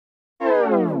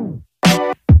Hi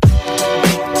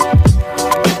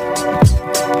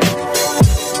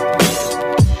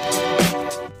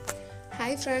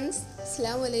friends,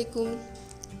 അസ്സലാമു അലൈക്കും.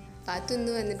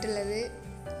 പാത്തുന്ന് വന്നിട്ടുള്ളത്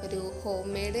ഒരു home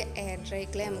made air dry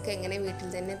clay നമുക്ക് എങ്ങനെ വീട്ടിൽ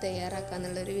തന്നെ തയ്യാറാക്കാം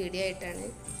എന്നുള്ളൊരു വീഡിയോ ആയിട്ടാണ്.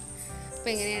 അപ്പോൾ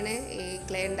എങ്ങനെയാണ് ഈ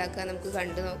ക്ലേ ഉണ്ടാക്കുക നമുക്ക്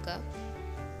കണ്ടു നോക്കാം.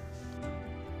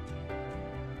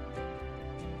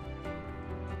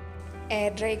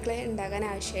 എയർ ഡ്രൈ ക്ലേ ഉണ്ടാക്കാൻ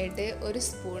ആവശ്യമായിട്ട് ഒരു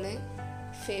സ്പൂണ്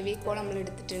ഫെവിക്കോൾ നമ്മൾ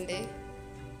എടുത്തിട്ടുണ്ട്.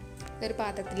 ഒരു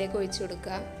പാത്രത്തിലേക്ക് ഒഴിച്ചു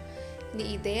കൊടുക്കുക. ഇനി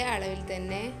ഇതേ അളവിൽ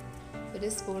തന്നെ ഒരു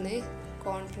സ്പൂണ്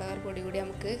കോൺഫ്ലവർ പൊടി കൂടി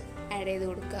നമുക്ക് ആഡ് ചെയ്ത്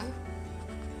കൊടുക്കാം.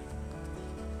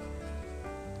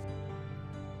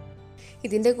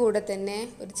 ഇതിൻ്റെ കൂടെ തന്നെ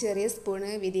ഒരു ചെറിയ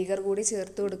സ്പൂണ് വിനീഗർ കൂടി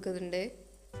ചേർത്ത് കൊടുക്കുന്നുണ്ട്.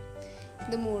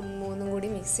 ഇത് മൂന്നും കൂടി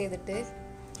മിക്സ് ചെയ്തിട്ട്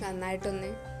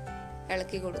നന്നായിട്ടൊന്ന്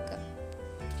ഇളക്കി കൊടുക്കുക.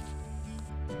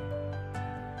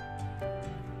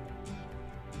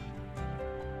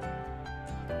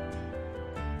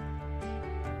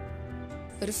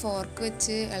 ഒരു ഫോർക്ക്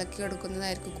വെച്ച് ഇളക്കി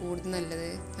കൊടുക്കുന്നതായിരിക്കും കൂടുതൽ നല്ലത്.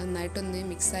 നന്നായിട്ടൊന്ന്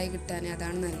മിക്സായി കിട്ടാൻ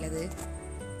അതാണ് നല്ലത്.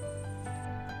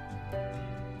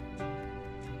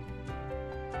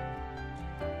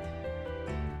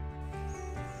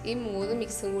 ഈ മൂന്ന്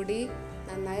മിക്സും കൂടി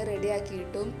നന്നായി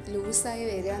റെഡിയാക്കിയിട്ടും ലൂസായി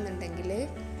വരികയാണെന്നുണ്ടെങ്കിൽ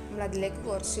നമ്മൾ അതിലേക്ക്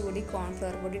കുറച്ചുകൂടി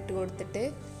കോൺഫ്ലവർ പൊടി ഇട്ട് കൊടുത്തിട്ട്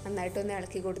നന്നായിട്ടൊന്ന്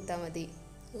ഇളക്കി കൊടുത്താൽ മതി.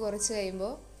 കുറച്ച്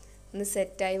കഴിയുമ്പോൾ ഒന്ന്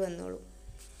സെറ്റായി വന്നോളൂ.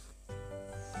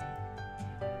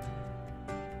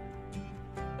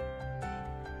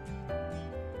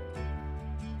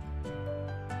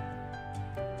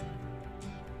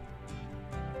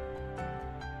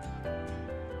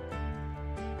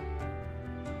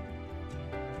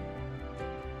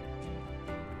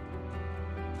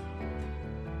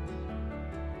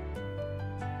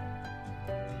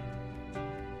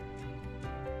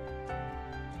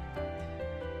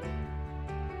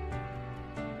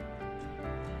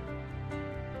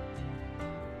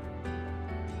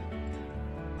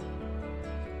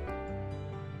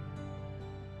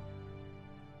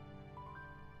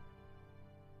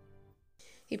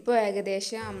 ഇപ്പോൾ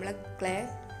ഏകദേശം നമ്മളെ ക്ലേ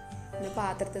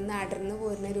പാത്രത്തിൽ നിന്ന് അടർന്നു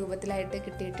പോരുന്ന രൂപത്തിലായിട്ട്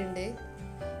കിട്ടിയിട്ടുണ്ട്.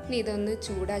 ഇനി ഇതൊന്ന്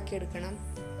ചൂടാക്കി എടുക്കണം.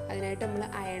 അതിനായിട്ട് നമ്മൾ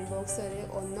അയൺ ബോക്സ് ഒരു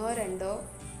 1-2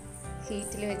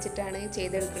 ഹീറ്റിൽ വെച്ചിട്ടാണ്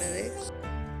ചെയ്തെടുക്കുന്നത്.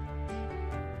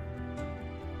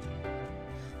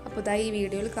 അപ്പോൾ ഇതാ ഈ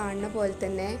വീഡിയോയിൽ കാണുന്ന പോലെ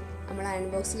തന്നെ നമ്മൾ അയൺ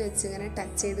ബോക്സിൽ വെച്ച് ഇങ്ങനെ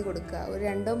ടച്ച് ചെയ്ത് കൊടുക്കുക. ഒരു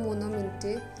 2-3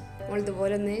 മിനിറ്റ് നമ്മൾ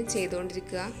ഇതുപോലെ ഒന്ന്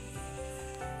ചെയ്തുകൊണ്ടിരിക്കുക.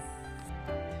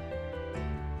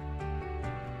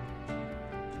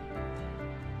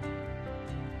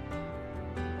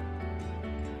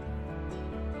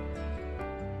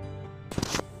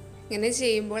 ഇങ്ങനെ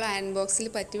ചെയ്യുമ്പോൾ അയൺ ബോക്സിൽ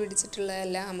പറ്റി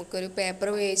പിടിച്ചിട്ടുള്ളതെല്ലാം നമുക്കൊരു പേപ്പർ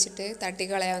ഉപയോഗിച്ചിട്ട്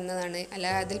തട്ടിക്കളയാവുന്നതാണ്.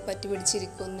 അല്ലാതെ അതിൽ പറ്റി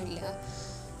പിടിച്ചിരിക്കുകയൊന്നുമില്ല.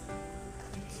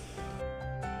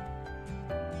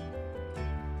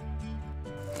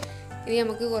 ഇനി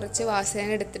നമുക്ക് കുറച്ച് വാസന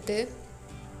എടുത്തിട്ട്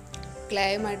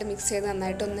ക്ലേയുമായിട്ട് മിക്സ് ചെയ്ത്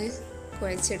നന്നായിട്ടൊന്ന്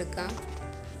കുഴച്ചെടുക്കാം.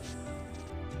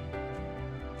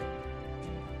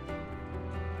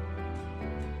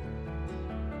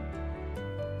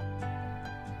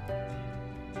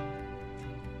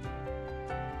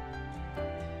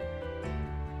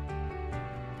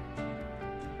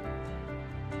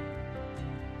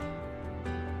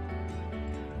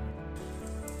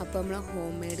 അപ്പോൾ നമ്മൾ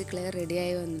ഹോം മെയ്ഡ് ക്ലേ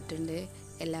റെഡിയായി വന്നിട്ടുണ്ട്.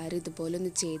 എല്ലാവരും ഇതുപോലെ ഒന്ന്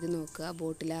ചെയ്ത് നോക്കുക.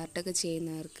 ബോട്ടിൽ ആർട്ടൊക്കെ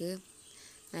ചെയ്യുന്നവർക്ക്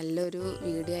നല്ലൊരു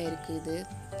വീഡിയോ ആയിരിക്കും ഇത്.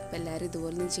 അപ്പോൾ എല്ലാവരും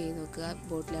ഇതുപോലെ ഒന്ന് ചെയ്ത് നോക്കുക.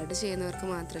 ബോട്ടിൽ ആർട്ട് ചെയ്യുന്നവർക്ക്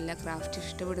മാത്രമല്ല, ക്രാഫ്റ്റ്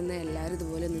ഇഷ്ടപ്പെടുന്ന എല്ലാവരും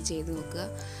ഇതുപോലെ ഒന്ന് ചെയ്ത് നോക്കുക.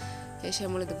 ശേഷം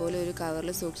നമ്മൾ ഇതുപോലെ ഒരു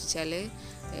കവറിൽ സൂക്ഷിച്ചാൽ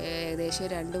ഏകദേശം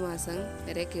 2 മാസം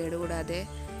വരെ കേടുകൂടാതെ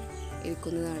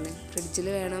ഇരിക്കുന്നതാണ്. ഫ്രിഡ്ജിൽ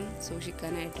വേണം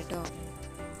സൂക്ഷിക്കാനായിട്ട് കേട്ടോ.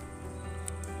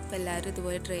 അപ്പോൾ എല്ലാവരും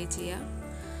ഇതുപോലെ ട്രൈ ചെയ്യുക.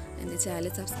 എൻ്റെ ചാനൽ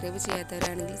സബ്സ്ക്രൈബ്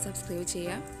ചെയ്യാത്തവരാണെങ്കിൽ സബ്സ്ക്രൈബ്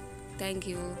ചെയ്യുക. Thank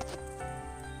you.